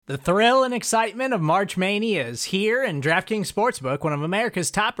The thrill and excitement of March Mania is here, and DraftKings Sportsbook, one of America's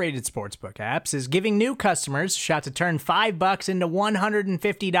top-rated sportsbook apps, is giving new customers a shot to turn $5 into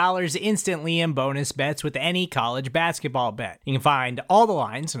 $150 instantly in bonus bets with any college basketball bet. You can find all the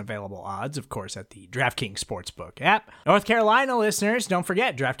lines and available odds, of course, at the DraftKings Sportsbook app. North Carolina listeners, don't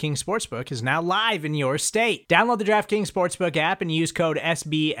forget, DraftKings Sportsbook is now live in your state. Download the DraftKings Sportsbook app and use code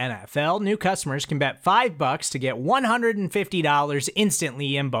SBNFL. New customers can bet $5 to get $150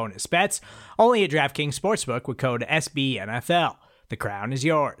 instantly in bonus bets, only at DraftKings Sportsbook with code SBNFL. The crown is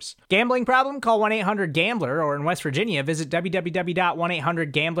yours. Gambling problem? Call 1-800-GAMBLER, or in West Virginia, visit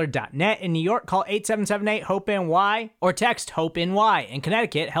www.1800gambler.net. In New York, call 877-8-HOPE-NY or text HOPE-NY. In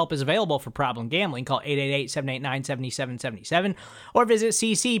Connecticut, help is available for problem gambling. Call 888-789-7777 or visit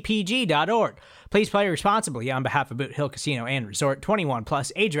ccpg.org. Please play responsibly on behalf of Boot Hill Casino and Resort. 21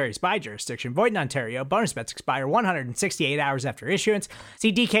 plus, age varies by jurisdiction. Void in Ontario. Bonus bets expire 168 hours after issuance.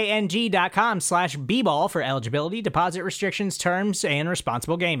 See dkng.com/bball for eligibility, deposit restrictions, terms, and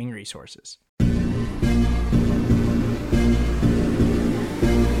responsible gaming resources.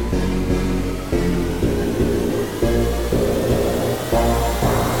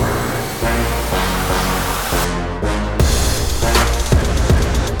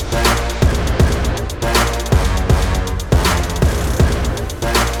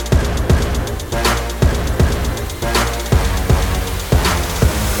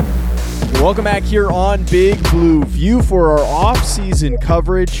 Welcome back here on Big Blue View for our off-season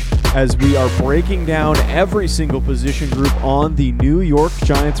coverage as we are breaking down every single position group on the New York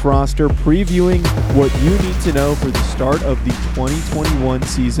Giants roster, previewing what you need to know for the start of the 2021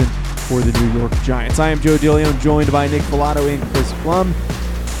 season for the New York Giants. I am Joe DeLeon, joined by Nick Filato and Chris Plum.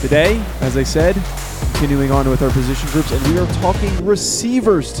 Today, as I said, continuing on with our position groups, and we are talking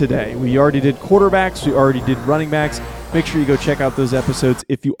receivers today. We already did quarterbacks, we already did running backs. Make sure you go check out those episodes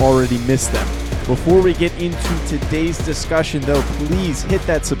if you already missed them. Before we get into today's discussion, though, please hit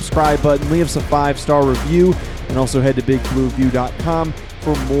that subscribe button, leave us a 5-star review, and also head to bigblueview.com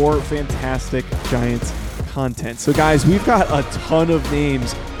for more fantastic Giants content. So, guys, we've got a ton of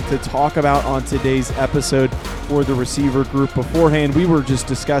names to talk about on today's episode for the receiver group. Beforehand, we were just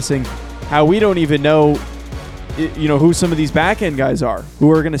discussing how we don't even know who some of these back-end guys are who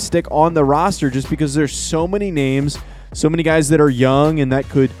are going to stick on the roster, just because there's so many names, so many guys that are young and that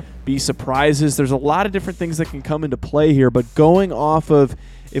could be surprises. There's a lot of different things that can come into play here, but going off of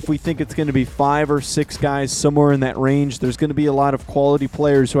if we think it's going to be 5 or 6 guys somewhere in that range, there's going to be a lot of quality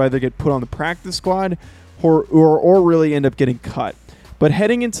players who either get put on the practice squad or really end up getting cut. But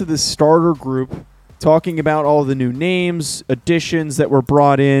heading into the starter group, talking about all the new names, additions that were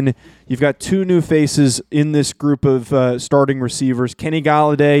brought in, you've got 2 new faces in this group of starting receivers, Kenny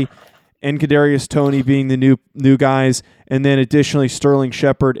Golladay and Kadarius Toney being the new guys, and then additionally Sterling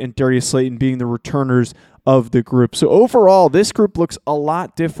Shepard and Darius Slayton being the returners of the group. So overall, this group looks a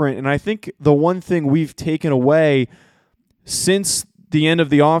lot different, and I think the one thing we've taken away since the end of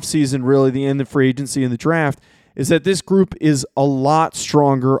the offseason, really the end of free agency and the draft, is that this group is a lot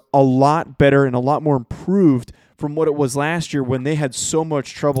stronger, a lot better, and a lot more improved from what it was last year when they had so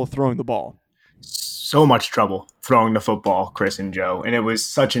much trouble throwing the ball. So much trouble throwing the football, Chris and Joe. And it was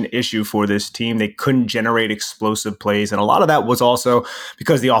such an issue for this team. They couldn't generate explosive plays. And a lot of that was also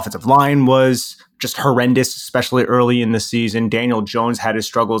because the offensive line was just horrendous, especially early in the season. Daniel Jones had his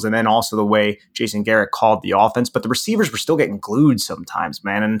struggles, and then also the way Jason Garrett called the offense. But the receivers were still getting glued sometimes,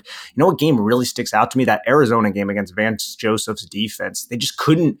 man. And you know what game really sticks out to me? That Arizona game against Vance Joseph's defense. They just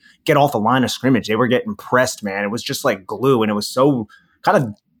couldn't get off the line of scrimmage. They were getting pressed, man. It was just like glue, and it was so kind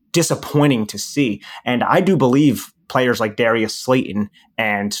of disappointing to see. And I do believe players like Darius Slayton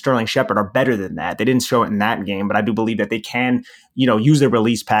and Sterling Shepard are better than that. They didn't show it in that game, but I do believe that they can, use their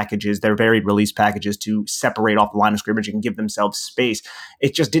release packages, their varied release packages to separate off the line of scrimmage and give themselves space.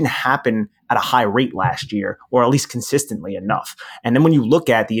 It just didn't happen at a high rate last year, or at least consistently enough. And then when you look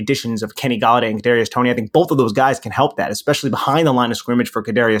at the additions of Kenny Golladay and Kadarius Toney, I think both of those guys can help that, especially behind the line of scrimmage for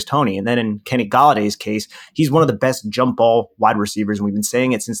Kadarius Toney. And then in Kenny Galladay's case, he's one of the best jump ball wide receivers, and we've been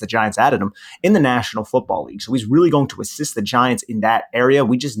saying it since the Giants added him, in the National Football League. So he's really going to assist the Giants in that area.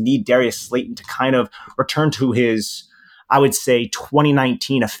 We just need Darius Slayton to kind of return to his, I would say,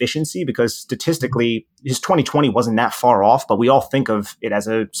 2019 efficiency, because statistically his 2020 wasn't that far off, but we all think of it as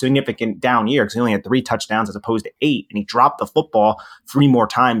a significant down year because he only had 3 touchdowns as opposed to 8, and he dropped the football 3 more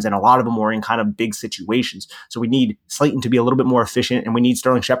times, and a lot of them were in kind of big situations. So we need Slayton to be a little bit more efficient, and we need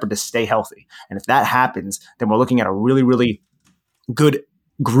Sterling Shepard to stay healthy. And if that happens, then we're looking at a really, really good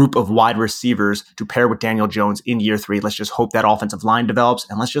group of wide receivers to pair with Daniel Jones in year 3. Let's just hope that offensive line develops,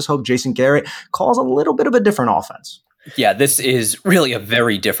 and let's just hope Jason Garrett calls a little bit of a different offense. Yeah, this is really a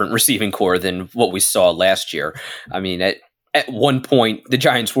very different receiving core than what we saw last year. I mean, at one point, the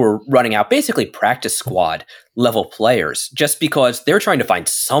Giants were running out basically practice squad level players just because they're trying to find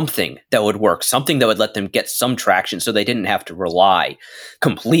something that would work, something that would let them get some traction so they didn't have to rely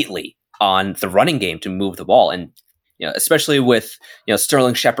completely on the running game to move the ball. And especially with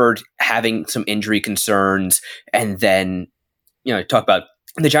Sterling Shepard having some injury concerns, and then talk about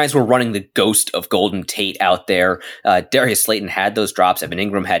the Giants were running the ghost of Golden Tate out there. Darius Slayton had those drops. Evan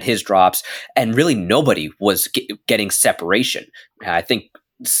Ingram had his drops, and really nobody was getting separation. I think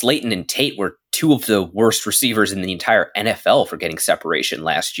Slayton and Tate were two of the worst receivers in the entire NFL for getting separation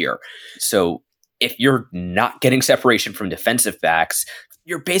last year. So if you're not getting separation from defensive backs,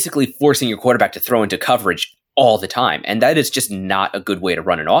 you're basically forcing your quarterback to throw into coverage all the time. And that is just not a good way to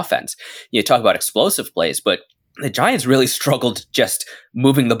run an offense. You talk about explosive plays, but the Giants really struggled just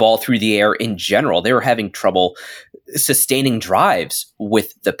moving the ball through the air in general. They were having trouble sustaining drives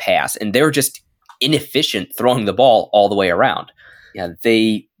with the pass, and they were just inefficient throwing the ball all the way around. Yeah,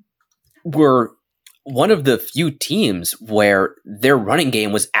 they were one of the few teams where their running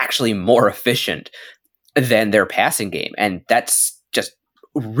game was actually more efficient than their passing game. And that's just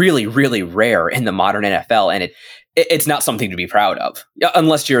really, really rare in the modern NFL. And it's not something to be proud of,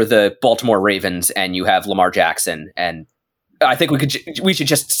 unless you're the Baltimore Ravens and you have Lamar Jackson. And I think we should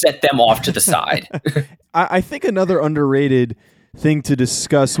just set them off to the side. I think another underrated thing to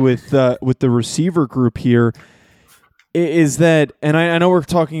discuss with the receiver group here is that, and I know we're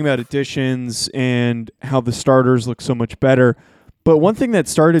talking about additions and how the starters look so much better, but one thing that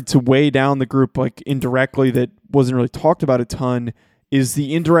started to weigh down the group, like indirectly, that wasn't really talked about a ton, is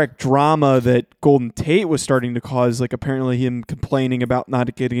the indirect drama that Golden Tate was starting to cause, like apparently him complaining about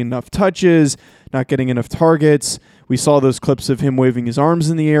not getting enough touches, not getting enough targets. We saw those clips of him waving his arms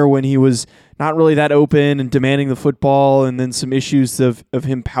in the air when he was not really that open and demanding the football, and then some issues of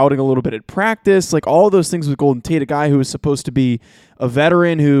him pouting a little bit at practice. Like all those things with Golden Tate, a guy who was supposed to be a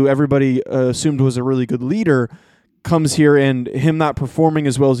veteran who everybody assumed was a really good leader, comes here and him not performing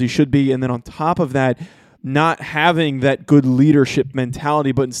as well as he should be, and then on top of that, not having that good leadership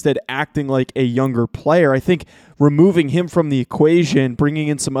mentality, but instead acting like a younger player. I think removing him from the equation, bringing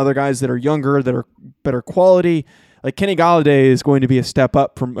in some other guys that are younger, that are better quality, like Kenny Golladay is going to be a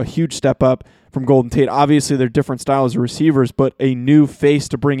huge step up from Golden Tate. Obviously, they're different styles of receivers, but a new face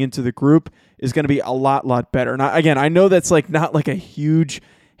to bring into the group is going to be a lot better. Now, again, I know that's like not like a huge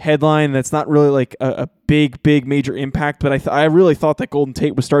headline. That's not really like a big major impact, but I really thought that Golden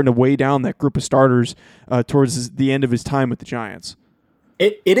Tate was starting to weigh down that group of starters towards the end of his time with the Giants.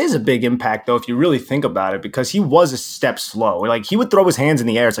 It is a big impact, though, if you really think about it, because he was a step slow. Like, he would throw his hands in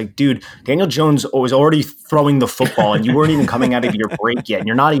the air. It's like, dude, Daniel Jones was already throwing the football, and you weren't even coming out of your break yet, and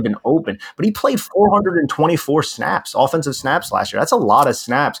you're not even open. But he played 424 snaps, offensive snaps last year. That's a lot of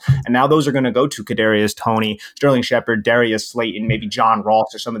snaps. And now those are going to go to Kadarius Toney, Sterling Shepard, Darius Slayton, maybe John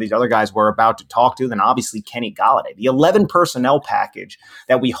Ross, or some of these other guys we're about to talk to, then obviously Kenny Golladay. The 11 personnel package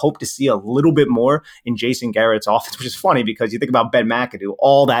that we hope to see a little bit more in Jason Garrett's offense, which is funny because you think about Ben McAdoo,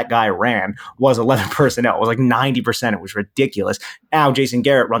 all that guy ran was 11 personnel. It was like 90%. It was ridiculous. Now Jason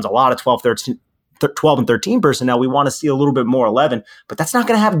Garrett runs a lot of 12 and 13 personnel. We want to see a little bit more 11, but that's not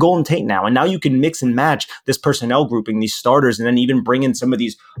going to have Golden Tate now. And now you can mix and match this personnel grouping, these starters, and then even bring in some of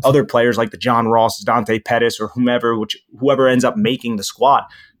these other players like the John Ross, Dante Pettis, or whoever ends up making the squad.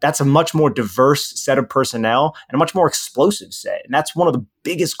 That's a much more diverse set of personnel and a much more explosive set. And that's one of the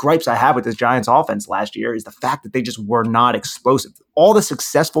biggest gripes I have with this Giants offense last year, is the fact that they just were not explosive. All the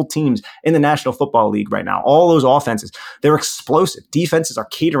successful teams in the National Football League right now, all those offenses, they're explosive. Defenses are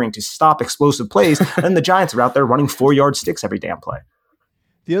catering to stop explosive plays, and the Giants are out there running 4-yard sticks every damn play.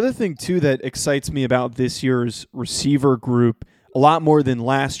 The other thing, too, that excites me about this year's receiver group, a lot more than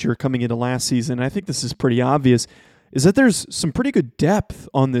last year coming into last season, and I think this is pretty obvious, is that there's some pretty good depth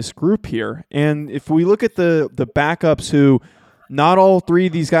on this group here. And if we look at the backups, who not all three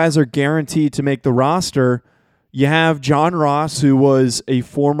of these guys are guaranteed to make the roster, you have John Ross, who was a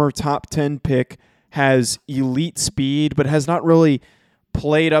former top 10 pick, has elite speed, but has not really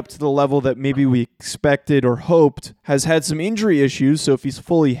played up to the level that maybe we expected or hoped, has had some injury issues, so if he's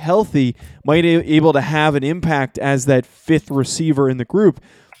fully healthy, might be able to have an impact as that fifth receiver in the group.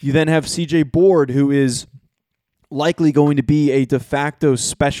 You then have CJ Board, who is likely going to be a de facto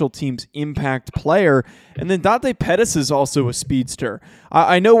special teams impact player. And then Dante Pettis is also a speedster.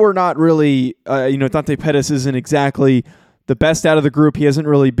 I know we're not really, Dante Pettis isn't exactly the best out of the group. He hasn't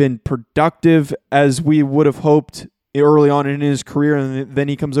really been productive as we would have hoped early on in his career, and then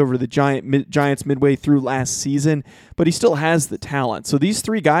he comes over to the Giants midway through last season, but he still has the talent. So these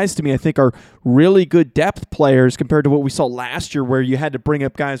three guys, to me, I think are really good depth players compared to what we saw last year, where you had to bring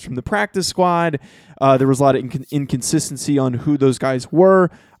up guys from the practice squad. There was a lot of inconsistency on who those guys were.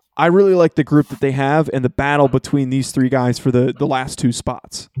 I really like the group that they have and the battle between these three guys for the last two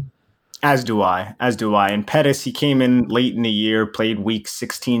spots. As do I. And Pettis, he came in late in the year, played week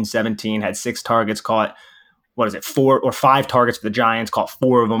 16, 17, had 6 targets, caught 4 or 5 targets for the Giants, caught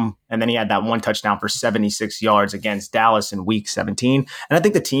 4 of them. And then he had that 1 touchdown for 76 yards against Dallas in week 17. And I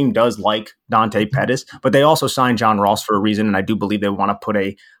think the team does like Dante Pettis, but they also signed John Ross for a reason. And I do believe they want to put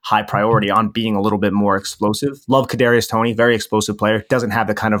a high priority on being a little bit more explosive. Love Kadarius Toney, very explosive player. Doesn't have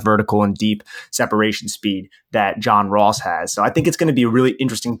the kind of vertical and deep separation speed that John Ross has. So I think it's going to be a really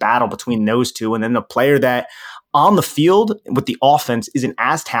interesting battle between those two. And then the player that on the field with the offense isn't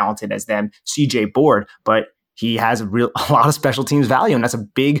as talented as them, CJ Board, but he has a lot of special teams value, and that's a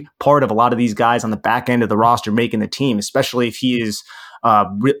big part of a lot of these guys on the back end of the roster making the team, especially if he is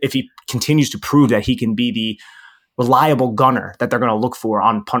if he continues to prove that he can be the reliable gunner that they're going to look for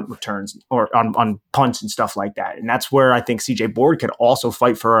on punt returns or on punts and stuff like that. And that's where I think CJ Board could also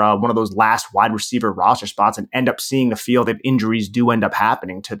fight for one of those last wide receiver roster spots and end up seeing the field if injuries do end up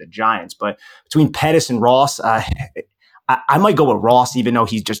happening to the Giants. But between Pettis and Ross, I might go with Ross, even though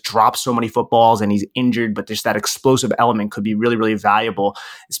he's just dropped so many footballs and he's injured, but just that explosive element could be really, really valuable,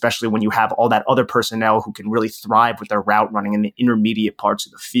 especially when you have all that other personnel who can really thrive with their route running in the intermediate parts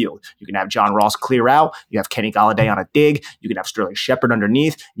of the field. You can have John Ross clear out. You have Kenny Golladay on a dig. You can have Sterling Shepard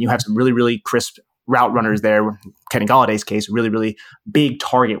underneath. And you have some really, really crisp route runners there. Kenny Galladay's case, really, really big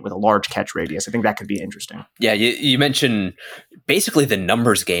target with a large catch radius. I think that could be interesting. Yeah, you mentioned basically the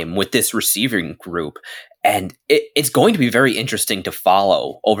numbers game with this receiving group. And it's going to be very interesting to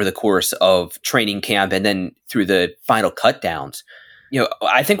follow over the course of training camp and then through the final cut downs.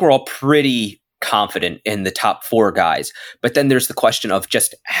 I think we're all pretty confident in the top 4 guys, but then there's the question of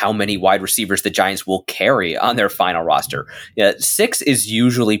just how many wide receivers the Giants will carry on their final roster. 6 is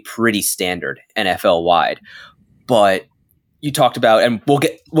usually pretty standard NFL wide, but you talked about, and we'll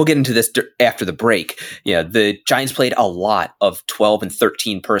get into this after the break. The Giants played a lot of 12 and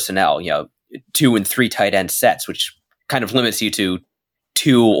 13 personnel, 2 and 3 tight end sets, which kind of limits you to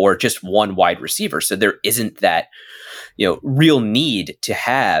 2 or just 1 wide receiver. So there isn't that, real need to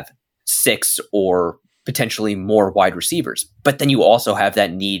have 6 or potentially more wide receivers. But then you also have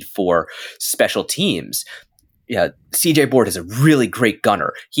that need for special teams. CJ Board is a really great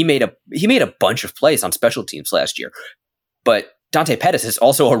gunner. He made a bunch of plays on special teams last year. But Dante Pettis is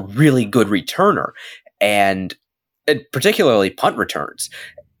also a really good returner, and particularly punt returns.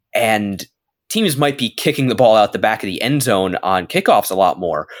 And teams might be kicking the ball out the back of the end zone on kickoffs a lot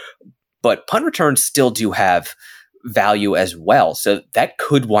more, but punt returns still do have value as well. So that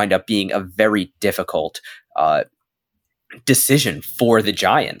could wind up being a very difficult decision for the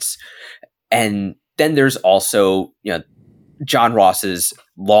Giants. And then there's also, John Ross's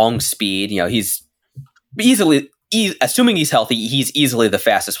long speed. He's assuming he's healthy, he's easily the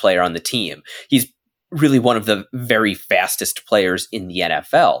fastest player on the team. He's really one of the very fastest players in the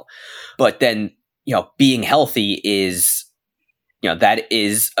NFL. But then, being healthy is, that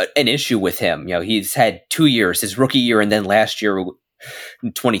is an issue with him. He's had 2 years, his rookie year, and then last year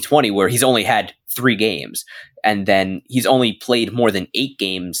in 2020, where he's only had 3 games. And then he's only played more than 8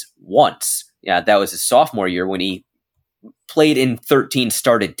 games once. That was his sophomore year when he played in 13,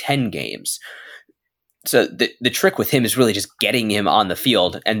 started 10 games. So the trick with him is really just getting him on the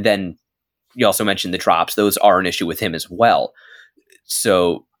field. And then you also mentioned the drops. Those are an issue with him as well.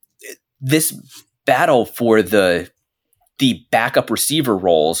 So this battle for the backup receiver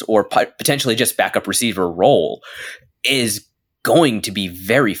roles, or potentially just backup receiver role, is going to be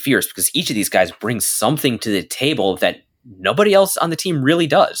very fierce because each of these guys brings something to the table that nobody else on the team really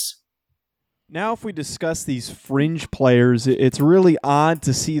does. Now, if we discuss these fringe players, it's really odd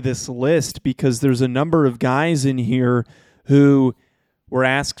to see this list because there's a number of guys in here who were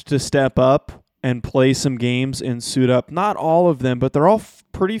asked to step up and play some games and suit up. Not all of them, but they're all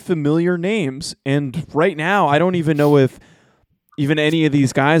pretty familiar names. And right now, I don't even know if even any of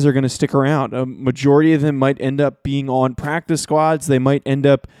these guys are going to stick around. A majority of them might end up being on practice squads. They might end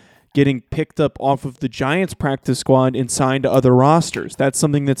up getting picked up off of the Giants practice squad and signed to other rosters. That's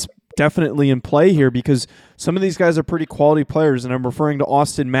something that's definitely in play here because some of these guys are pretty quality players, and I'm referring to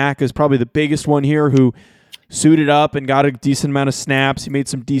Austin Mack as probably the biggest one here, who suited up and got a decent amount of snaps. He made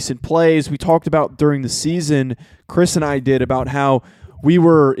some decent plays. We talked about during the season, Chris and I did, about how we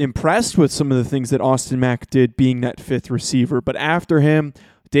were impressed with some of the things that Austin Mack did being that 5th receiver. But after him,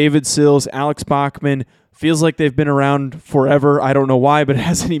 David Sills, Alex Bachman, Feels like they've been around forever. I don't know why, but it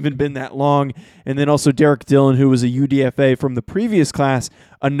hasn't even been that long. And then also Derek Dillon, who was a UDFA from the previous class,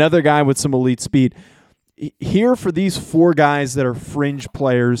 another guy with some elite speed. Here for these 4 guys that are fringe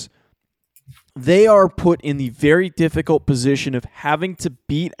players, they are put in the very difficult position of having to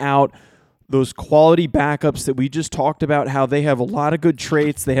beat out those quality backups that we just talked about, how they have a lot of good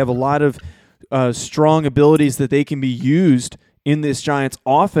traits. They have a lot of strong abilities that they can be used in this Giants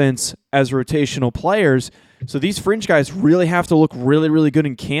offense as rotational players. So these fringe guys really have to look really, really good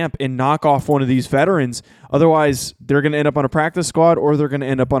in camp and knock off one of these veterans. Otherwise, they're going to end up on a practice squad or they're going to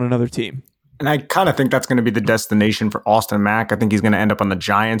end up on another team. And I kind of think that's going to be the destination for Austin Mack. I think he's going to end up on the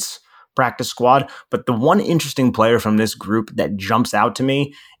Giants practice squad. But the one interesting player from this group that jumps out to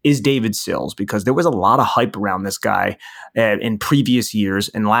me is David Sills, because there was a lot of hype around this guy in previous years.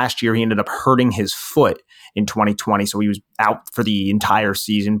 And last year, he ended up hurting his foot in 2020. So he was out for the entire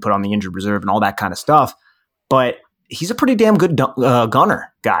season, put on the injured reserve and all that kind of stuff. But he's a pretty damn good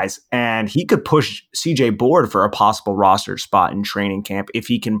gunner, guys. And he could push CJ Board for a possible roster spot in training camp if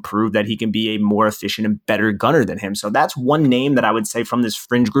he can prove that he can be a more efficient and better gunner than him. So that's one name that I would say from this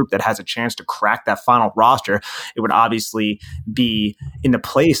fringe group that has a chance to crack that final roster. It would obviously be in the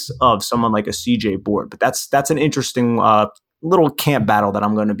place of someone like a CJ Board. But that's an interesting little camp battle that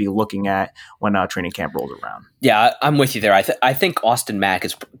I'm going to be looking at when training camp rolls around. Yeah, I'm with you there. I think Austin Mack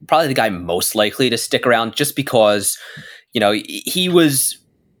is probably the guy most likely to stick around just because, he was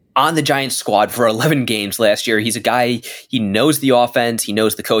on the Giants squad for 11 games last year. He's a guy, he knows the offense, he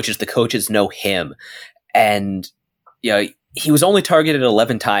knows the coaches know him. And, he was only targeted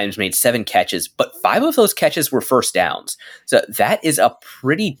 11 times, made 7 catches, but 5 of those catches were first downs. So that is a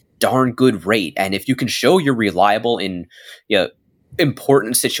pretty darn good rate. And if you can show you're reliable in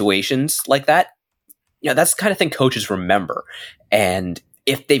important situations like that, that's the kind of thing coaches remember. And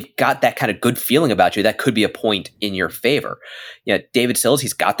if they've got that kind of good feeling about you, that could be a point in your favor. David Sills,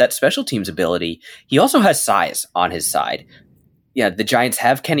 he's got that special teams ability. He also has size on his side. The Giants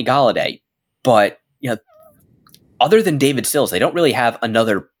have Kenny Golladay, but other than David Sills, they don't really have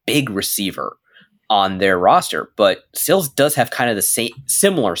another big receiver on their roster, but Sills does have kind of the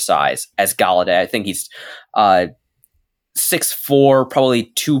similar size as Golladay. I think he's 6'4", probably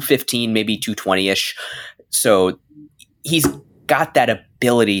 215, maybe 220-ish. So he's got that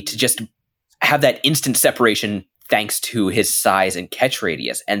ability to just have that instant separation thanks to his size and catch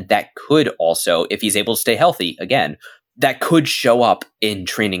radius. And that could also, if he's able to stay healthy, again, that could show up in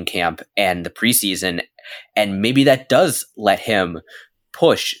training camp and the preseason. And maybe that does let him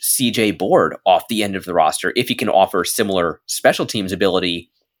push CJ Board off the end of the roster if he can offer similar special teams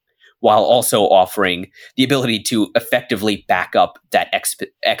ability while also offering the ability to effectively back up that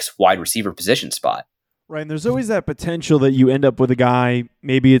X wide receiver position spot. Right, and there's always that potential that you end up with a guy,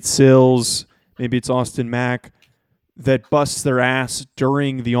 maybe it's Sills, maybe it's Austin Mack, that busts their ass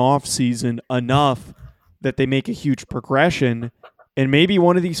during the offseason enough that they make a huge progression, and maybe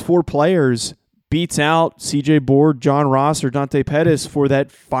one of these 4 players beats out CJ Board, John Ross, or Dante Pettis for that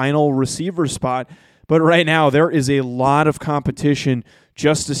final receiver spot. But right now, there is a lot of competition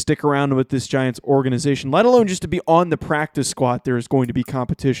just to stick around with this Giants organization, let alone just to be on the practice squad. There is going to be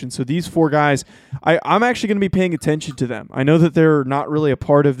competition. So these 4 guys, I'm actually going to be paying attention to them. I know that they're not really a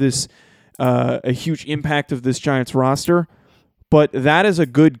part of this, a huge impact of this Giants roster, but that is a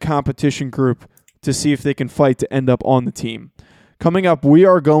good competition group to see if they can fight to end up on the team. Coming up, we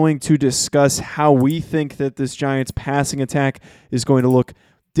are going to discuss how we think that this Giants passing attack is going to look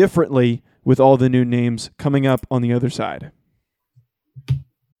differently with all the new names coming up on the other side.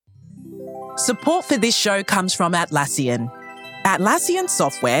 Support for this show comes from Atlassian. Atlassian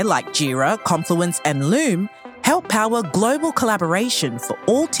software like Jira, Confluence, and Loom help power global collaboration for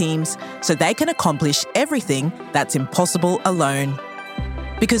all teams so they can accomplish everything that's impossible alone.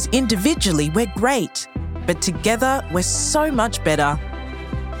 Because individually, we're great, but together, we're so much better.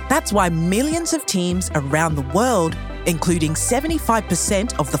 That's why millions of teams around the world, including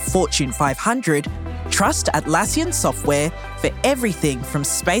 75% of the Fortune 500, trust Atlassian software for everything from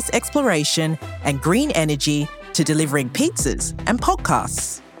space exploration and green energy to delivering pizzas and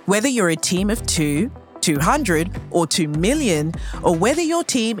podcasts. Whether you're a team of 2, 200, or 2 million, or whether your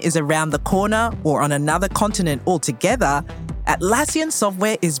team is around the corner or on another continent altogether, Atlassian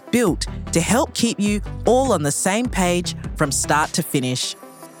software is built to help keep you all on the same page from start to finish.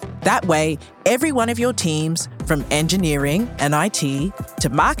 That way, every one of your teams, from engineering and IT to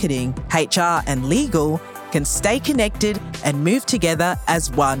marketing, HR, and legal, can stay connected and move together as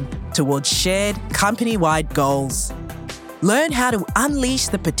one towards shared company-wide goals. Learn how to unleash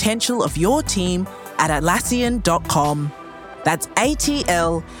the potential of your team at Atlassian.com. That's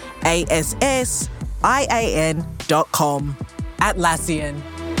Atlassian.com. IAN.com. Atlassian.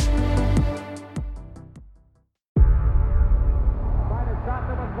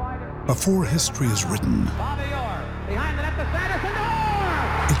 Before history is written,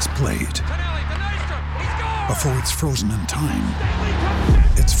 it's played. Before it's frozen in time,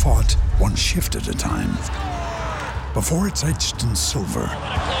 it's fought one shift at a time. Before it's etched in silver,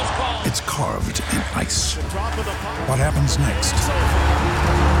 it's carved in ice. What happens next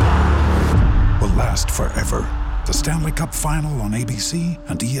will last forever. The Stanley Cup Final on ABC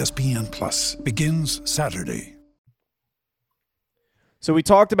and ESPN Plus begins Saturday. So we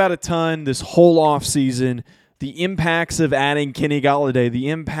talked about a ton this whole offseason, the impacts of adding Kenny Golladay, the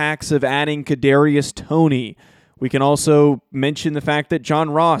impacts of adding Kadarius Toney. We can also mention the fact that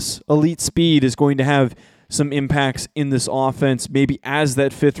John Ross, elite speed, is going to have some impacts in this offense, maybe as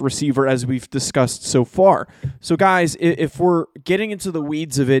that fifth receiver, as we've discussed so far. So guys, if we're getting into the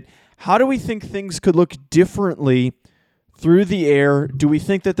weeds of it, how do we think things could look differently through the air? Do we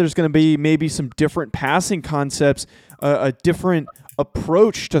think that there's going to be maybe some different passing concepts, a different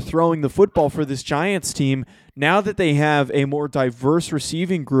approach to throwing the football for this Giants team now that they have a more diverse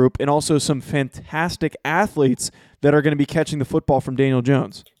receiving group and also some fantastic athletes that are going to be catching the football from Daniel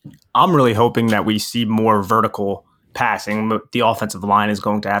Jones? I'm really hoping that we see more vertical passing. The offensive line is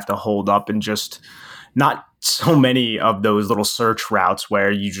going to have to hold up and just not so many of those little search routes where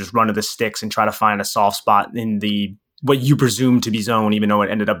you just run to the sticks and try to find a soft spot in the what you presume to be zone, even though it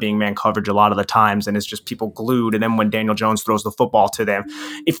ended up being man coverage a lot of the times, and it's just people glued. And then when Daniel Jones throws the football to them,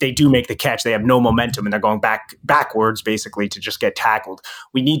 if they do make the catch, they have no momentum and they're going backwards basically to just get tackled.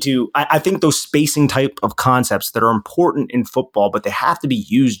 We need to, I think those spacing type of concepts that are important in football, but they have to be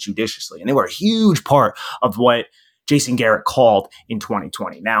used judiciously. And they were a huge part of what Jason Garrett called in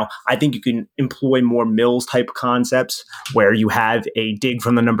 2020. Now, I think you can employ more Mills type concepts where you have a dig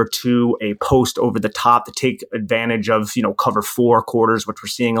from the number two, a post over the top to take advantage of, cover four quarters, which we're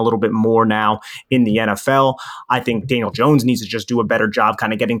seeing a little bit more now in the NFL. I think Daniel Jones needs to just do a better job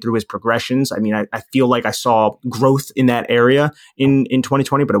kind of getting through his progressions. I mean, I feel like I saw growth in that area in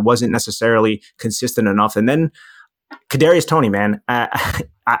 2020, but it wasn't necessarily consistent enough. And then Kadarius Toney, man,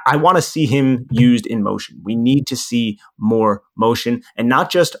 I want to see him used in motion. We need to see more motion and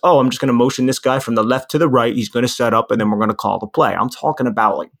not just, I'm just going to motion this guy from the left to the right. He's going to set up and then we're going to call the play. I'm talking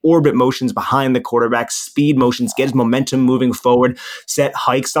about like orbit motions behind the quarterback, speed motions, get his momentum moving forward, set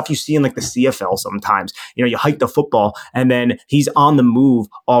hike, stuff you see in like the CFL sometimes. You hike the football and then he's on the move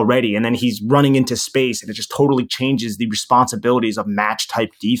already and then he's running into space and it just totally changes the responsibilities of match type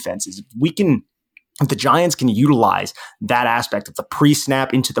defenses. If the Giants can utilize that aspect of the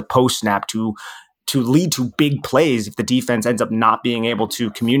pre-snap into the post-snap to lead to big plays, if the defense ends up not being able to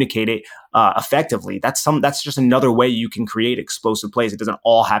communicate it effectively, that's just another way you can create explosive plays. It doesn't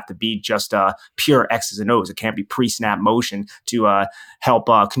all have to be just pure X's and O's. It can't be pre-snap motion to help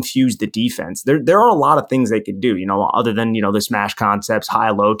confuse the defense. There are a lot of things they could do, other than the smash concepts,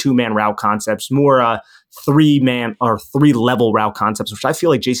 high-low, two-man route concepts, more three-man or three-level route concepts, which I feel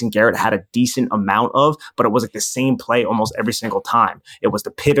like Jason Garrett had a decent amount of, but it was like the same play almost every single time. It was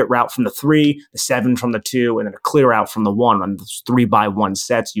the pivot route from the 3, the 7 from the 2, and then a clear out from the 1 on those 3-by-1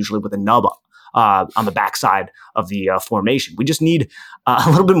 sets, usually with a nub on the backside of the formation. We just need a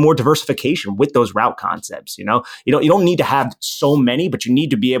little bit more diversification with those route concepts. You don't need to have so many, but you need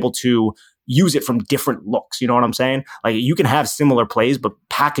to be able to use it from different looks. You know what I'm saying? Like you can have similar plays, but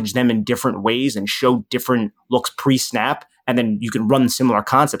package them in different ways and show different looks pre-snap. And then you can run similar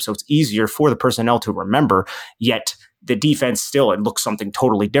concepts. So it's easier for the personnel to remember, yet the defense still, it looks something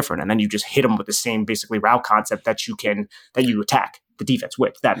totally different. And then you just hit them with the same basically route concept that you attack the defense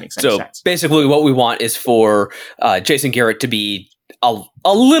with. That makes any sense. So basically what we want is for Jason Garrett to be a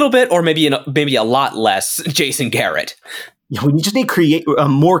little bit, or maybe a lot less Jason Garrett. We just need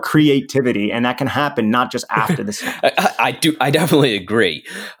more creativity, and that can happen not just after the snap. I definitely agree.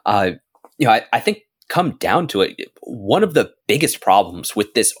 I think come down to it, one of the biggest problems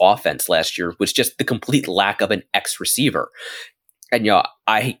with this offense last year was just the complete lack of an X receiver. And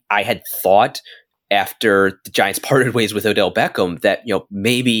I had thought after the Giants parted ways with Odell Beckham that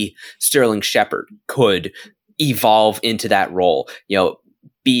maybe Sterling Shepard could evolve into that role.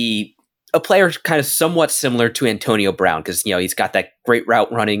 Be a player kind of somewhat similar to Antonio Brown, because he's got that great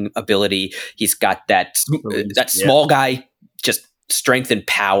route running ability. He's got that small guy, just strength and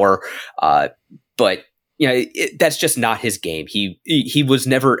power. But that's just not his game. He was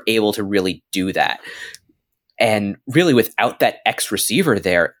never able to really do that. And really, without that X receiver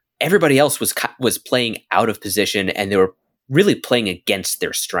there, everybody else was playing out of position, and they were really playing against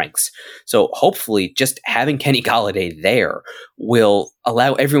their strengths. So hopefully just having Kenny Golladay there will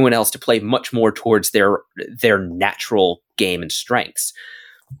allow everyone else to play much more towards their natural game and strengths.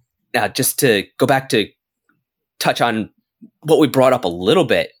 Now, just to go back to touch on what we brought up a little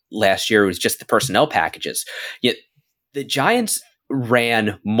bit last year was just the personnel packages. Yet the Giants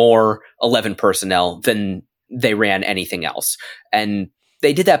ran more 11 personnel than they ran anything else. And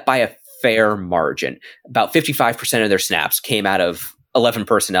they did that by a fair margin. About 55% of their snaps came out of 11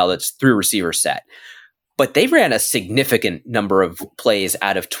 personnel, that's 3 receiver set. But they ran a significant number of plays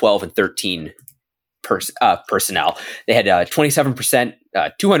out of 12 and 13 personnel. They had 27%,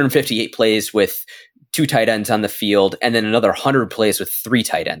 258 plays with 2 tight ends on the field, and then another 100 plays with 3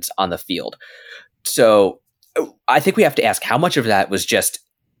 tight ends on the field. So I think we have to ask how much of that was just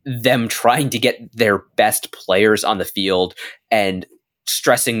them trying to get their best players on the field and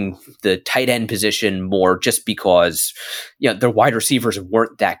stressing the tight end position more just because, their wide receivers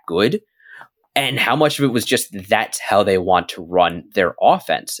weren't that good, and how much of it was just that's how they want to run their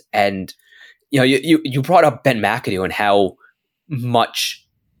offense. And you brought up Ben McAdoo and how much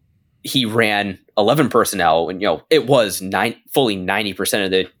he ran 11 personnel, and it was fully 90%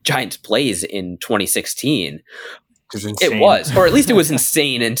 of the Giants' plays in 2016. It was, or at least it was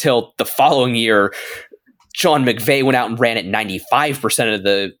insane until the following year. Sean McVay went out and ran at 95% of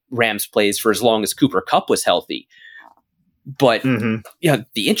the Rams plays for as long as Cooper Kupp was healthy. But the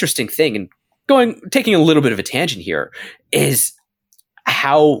interesting thing, and taking a little bit of a tangent here, is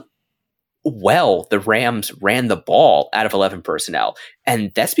how well the Rams ran the ball out of 11 personnel.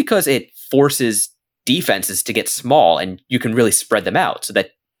 And that's because it forces defenses to get small and you can really spread them out. So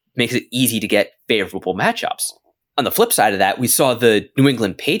that makes it easy to get favorable matchups. On the flip side of that, we saw the New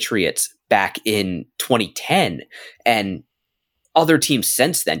England Patriots back in 2010 and other teams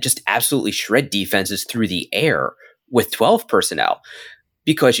since then just absolutely shred defenses through the air with 12 personnel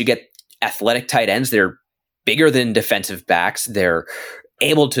because you get athletic tight ends. They're bigger than defensive backs. They're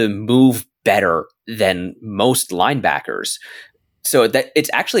able to move better than most linebackers. So that it's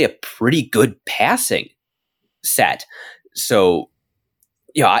actually a pretty good passing set. So,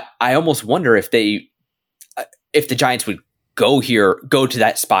 I almost wonder if the Giants would go to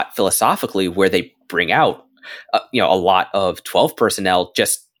that spot philosophically where they bring out, a lot of 12 personnel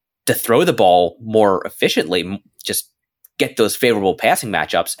just to throw the ball more efficiently, just get those favorable passing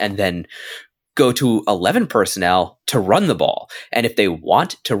matchups, and then go to 11 personnel to run the ball. And if they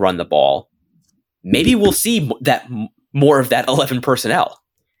want to run the ball, maybe we'll see that more of that 11 personnel.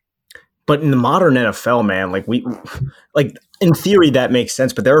 But in the modern NFL, man, in theory that makes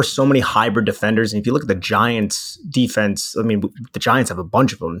sense, but there are so many hybrid defenders. And if you look at the Giants defense, the Giants have a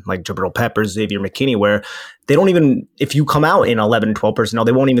bunch of them, like Jabril Peppers, Xavier McKinney, where they don't even, if you come out in 11, 12 personnel,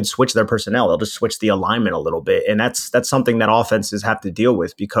 they won't even switch their personnel. They'll just switch the alignment a little bit. And that's something that offenses have to deal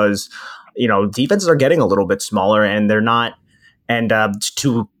with because, defenses are getting a little bit smaller and they're not,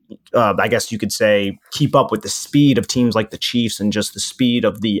 I guess you could say, keep up with the speed of teams like the Chiefs and just the speed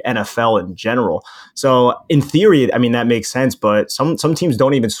of the NFL in general. So in theory, that makes sense, but some teams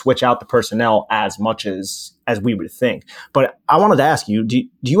don't even switch out the personnel as much as we would think. But I wanted to ask you, do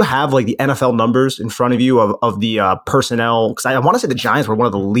you have the NFL numbers in front of you of the personnel? Because I want to say the Giants were one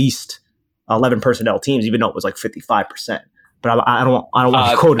of the least 11 personnel teams, even though it was 55%. But I don't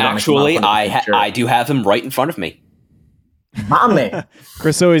want to quote it. Actually, I do have them right in front of me. My man.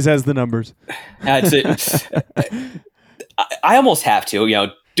 Chris always has the numbers. That's it. I almost have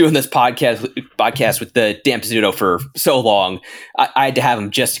to, doing this podcast with the Dan Pizzuto for so long. I had to have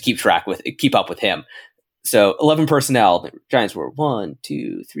him just to keep up with him. So 11 personnel. The Giants were 1,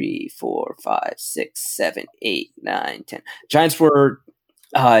 2, 3, 4, 5, 6, 7, 8, 9, 10. Giants were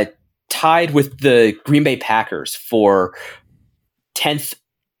tied with the Green Bay Packers for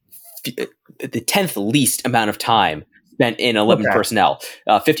the 10th least amount of time spent in 11 personnel,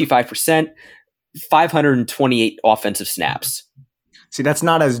 55%, 528 offensive snaps. See, that's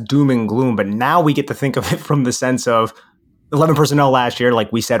not as doom and gloom, but now we get to think of it from the sense of 11 personnel last year,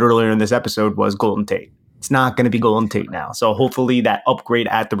 like we said earlier in this episode, was Golden Tate. It's not going to be Golden Tate now. So hopefully that upgrade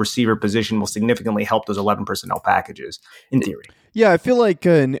at the receiver position will significantly help those 11 personnel packages in theory. Yeah, I feel like,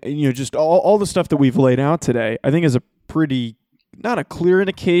 just all the stuff that we've laid out today, I think is a pretty, not a clear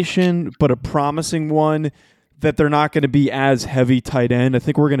indication, but a promising one that they're not going to be as heavy tight end. I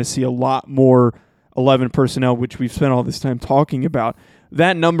think we're going to see a lot more 11 personnel, which we've spent all this time talking about.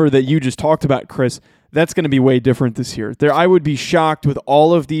 That number that you just talked about, Chris, that's going to be way different this year. I would be shocked with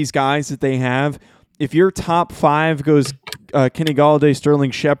all of these guys that they have. If your top 5 goes Kenny Golladay, Sterling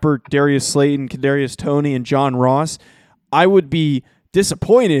Shepard, Darius Slayton, Kadarius Toney, and John Ross, I would be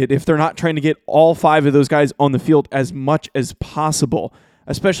disappointed if they're not trying to get all 5 of those guys on the field as much as possible,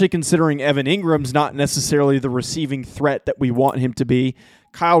 especially considering Evan Ingram's not necessarily the receiving threat that we want him to be.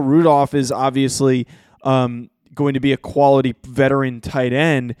 Kyle Rudolph is obviously going to be a quality veteran tight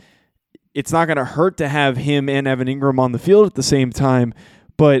end. It's not going to hurt to have him and Evan Ingram on the field at the same time,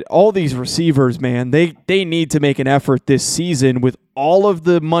 but all these receivers, man, they need to make an effort this season with all of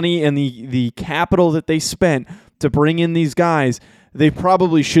the money and the capital that they spent to bring in these guys. They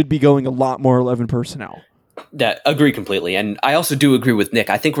probably should be going a lot more 11 personnel. Agree completely. And I also do agree with Nick.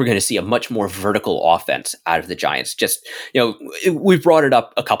 I think we're going to see a much more vertical offense out of the Giants. Just, we've brought it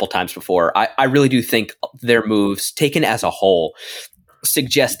up a couple times before. I really do think their moves, taken as a whole,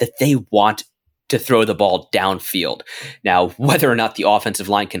 suggest that they want to throw the ball downfield. Now, whether or not the offensive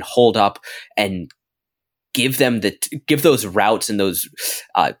line can hold up and give those routes and those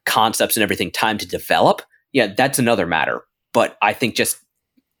concepts and everything time to develop, that's another matter. But I think just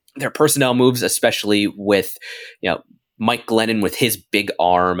their personnel moves, especially with, Mike Glennon with his big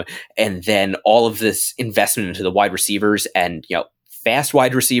arm, and then all of this investment into the wide receivers and, fast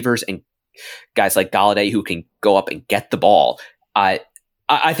wide receivers and guys like Golladay who can go up and get the ball. I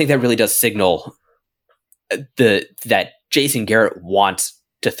think that really does signal that Jason Garrett wants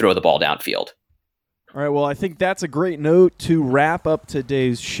to throw the ball downfield. All right, well, I think that's a great note to wrap up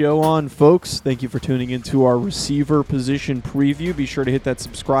today's show on, folks. Thank you for tuning into our receiver position preview. Be sure to hit that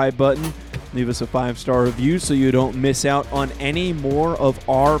subscribe button. Leave us a 5-star review so you don't miss out on any more of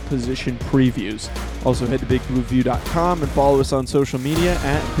our position previews. Also, head to BigBlueView.com and follow us on social media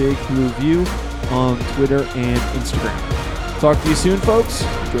at BigBlueView on Twitter and Instagram. Talk to you soon, folks.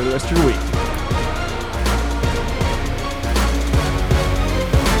 Enjoy the rest of your week.